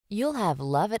You'll have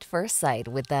love at first sight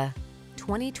with the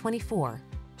 2024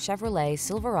 Chevrolet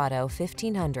Silverado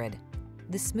 1500.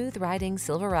 The smooth-riding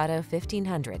Silverado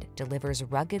 1500 delivers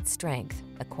rugged strength,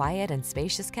 a quiet and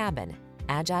spacious cabin,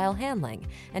 agile handling,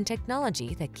 and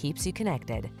technology that keeps you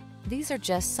connected. These are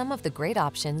just some of the great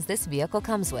options this vehicle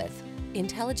comes with: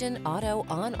 intelligent auto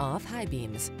on-off high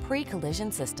beams,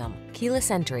 pre-collision system,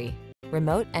 keyless entry,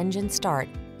 remote engine start,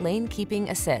 lane keeping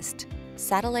assist,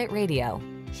 satellite radio,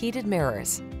 heated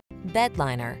mirrors, bed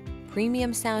liner,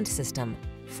 premium sound system,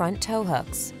 front tow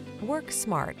hooks. Work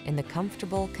smart in the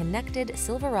comfortable, connected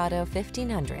Silverado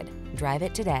 1500. Drive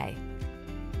it today.